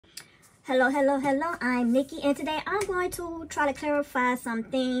Hello, I'm Nikki, and today I'm going to try to clarify some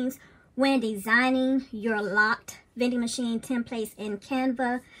things when designing your locked vending machine templates in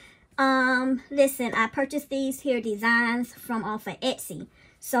Canva. Listen, I purchased these here designs from off of Etsy.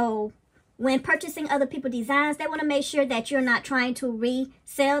 So when purchasing other people's designs, they want to make sure that you're not trying to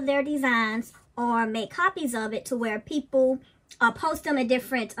resell their designs or make copies of it to where people post them in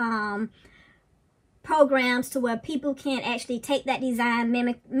different programs to where people can actually take that design,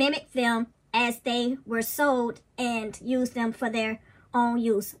 mimic them as they were sold and use them for their own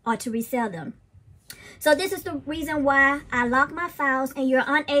use or to resell them. So this is the reason why I lock my files and you're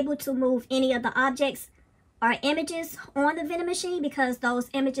unable to move any of the objects or images on the vending machine because those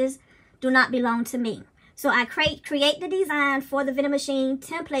images do not belong to me. So I create the design for the vending machine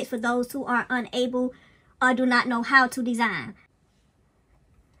templates for those who are unable or do not know how to design.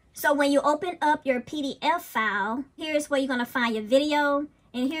 So when you open up your PDF file, here's where you're going to find your video,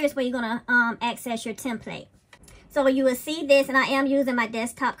 and here's where you're going to access your template. So you will see this, and I am using my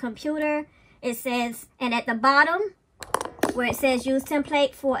desktop computer. It says, and at the bottom where it says use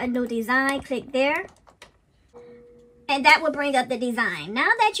template for a new design, click there. And that will bring up the design.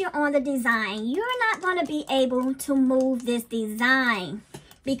 Now that you're on the design, you're not going to be able to move this design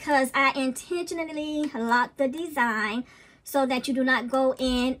because I intentionally locked the design so that you do not go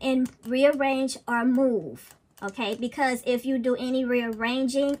in and rearrange or move, okay? Because if you do any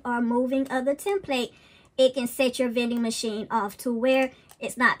rearranging or moving of the template, it can set your vending machine off to where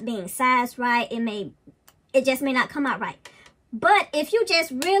it's not being sized right. It just may not come out right. But if you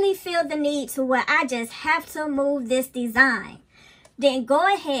just really feel the need to where I just have to move this design, then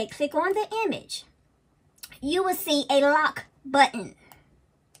go ahead, click on the image. You will see a lock button,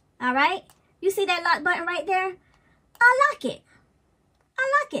 all right? You see that lock button right there? Unlock it.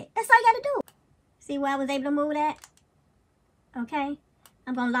 Unlock it. That's all you got to do. See where I was able to move that? Okay.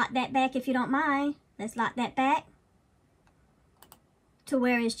 I'm going to lock that back if you don't mind. Let's lock that back to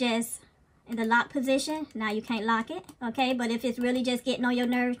where it's just in the lock position. Now you can't lock it. Okay. But if it's really just getting on your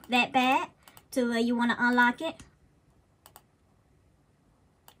nerves that bad to where you want to unlock it.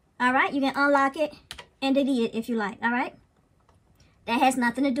 All right. You can unlock it and delete it if you like. All right. That has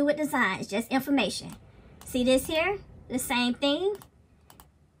nothing to do with design. It's just information. See this here? The same thing.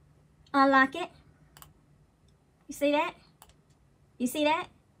 Unlock it. You see that? You see that?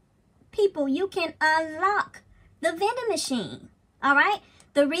 People, you can unlock the vending machine. All right?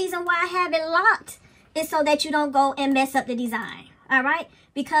 The reason why I have it locked is so that you don't go and mess up the design. All right?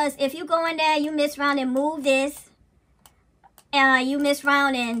 Because if you go in there, you mess around and move this. You mess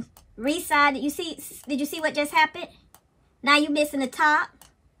around and reside it. You see? Did you see what just happened? Now you're missing the top.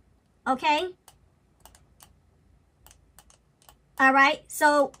 Okay? All right,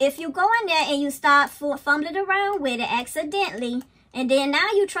 so if you go in there and you start fumbling around with it accidentally, and then now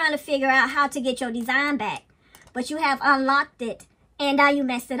you're trying to figure out how to get your design back, but you have unlocked it, and now you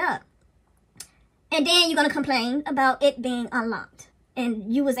messed it up. And then you're going to complain about it being unlocked,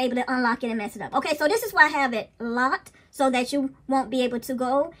 and you was able to unlock it and mess it up. Okay, so this is why I have it locked, so that you won't be able to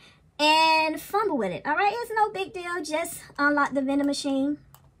go and fumble with it. All right, it's no big deal. Just unlock the vending machine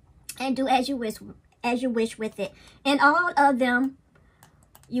and do as you wish with it. And all of them,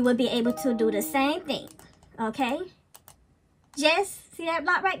 you will be able to do the same thing. Okay? Just see that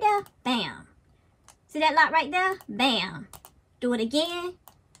lock right there? Bam. See that lock right there? Bam. Do it again.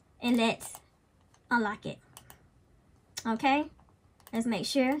 And let's unlock it. Okay? Let's make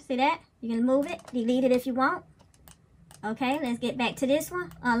sure. See that? You can move it. Delete it if you want. Okay? Let's get back to this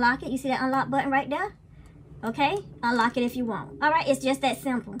one. Unlock it. You see that unlock button right there? Okay? Unlock it if you want. Alright? It's just that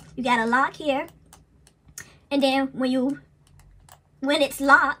simple. You got a lock here. And then when it's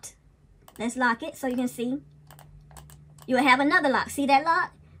locked, let's lock it so you can see. You will have another lock. See that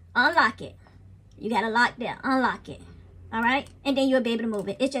lock? Unlock it. You got a lock there. Unlock it. All right? And then you'll be able to move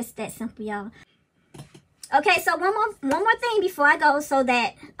it. It's just that simple, y'all. Okay, so one more thing before I go so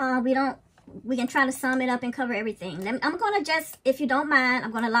that we can try to sum it up and cover everything. I'm going to just, if you don't mind,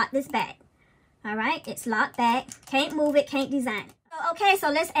 I'm going to lock this back. All right? It's locked back. Can't move it. Can't design it. Okay, so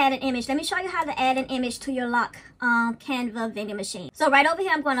let's add an image. Let me show you how to add an image to your lock Canva vending machine. So right over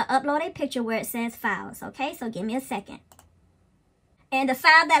here, I'm going to upload a picture where it says files. Okay, so give me a second. And the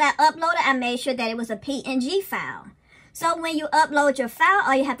file that I uploaded, I made sure that it was a PNG file. So when you upload your file,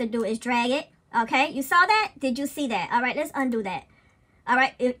 all you have to do is drag it. Okay, you saw that? Did you see that? All right, let's undo that. All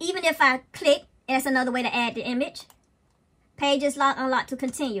right, even if I click, that's another way to add the image. Page is locked, unlocked to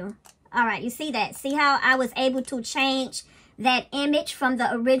continue. All right, you see that? See how I was able to change that image from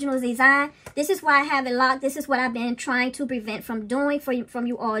the original design? This is why I have it locked. This is what I've been trying to prevent from doing, from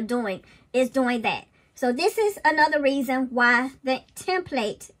you all doing, is doing that. So this is another reason why the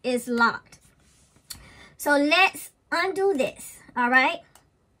template is locked. So let's undo this, all right?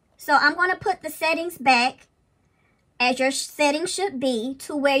 So I'm going to put the settings back as your settings should be,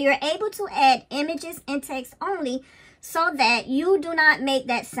 to where you're able to add images and text only, so that you do not make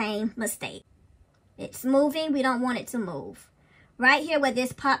that same mistake. It's moving. We don't want it to move. Right here where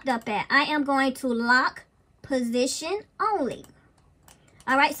this popped up at, I am going to lock position only.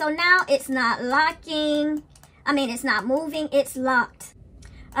 All right, so now it's not locking. It's not moving. It's locked.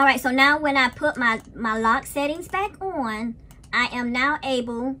 All right, so now when I put my lock settings back on, I am now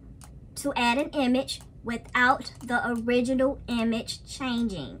able to add an image without the original image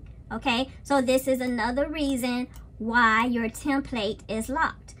changing. Okay, so this is another reason why your template is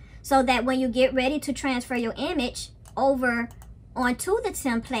locked, so that when you get ready to transfer your image over onto the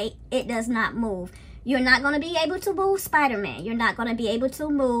template, it does not move. You're not going to be able to move Spider-Man. You're not going to be able to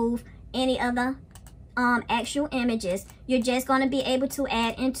move any other actual images. You're just going to be able to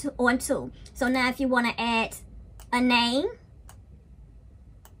add onto. So now if you want to add a name,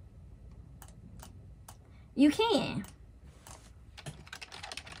 you can.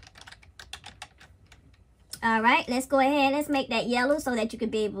 All right, let's go ahead. Let's make that yellow so that you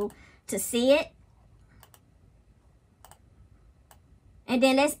can be able to see it. And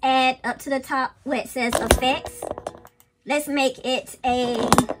then let's add up to the top where it says effects. Let's make it a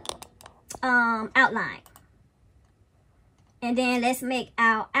outline. And then let's make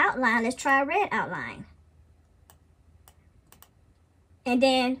our outline. Let's try a red outline. And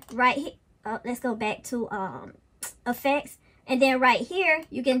then right here, let's go back to effects. And then right here,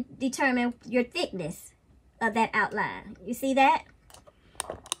 you can determine your thickness of that outline. You see that?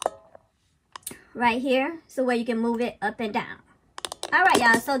 Right here. So where you can move it up and down. All right,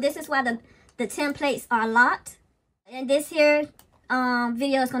 y'all. So this is why the templates are locked. And this here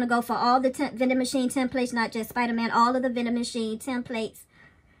video is going to go for all the vending machine templates, not just Spider-Man. All of the vending machine templates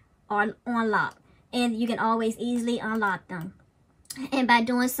are on lock. And you can always easily unlock them. And by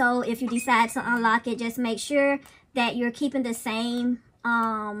doing so, if you decide to unlock it, just make sure that you're keeping the same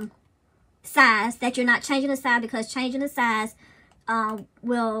size, that you're not changing the size, because changing the size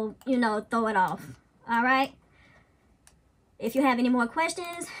will, throw it off. All right. If you have any more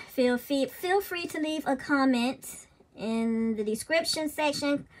questions, feel free to leave a comment in the description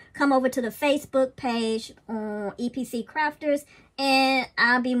section. Come over to the Facebook page on EPC Crafters, and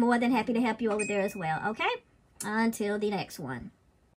I'll be more than happy to help you over there as well. Okay. Until the next one.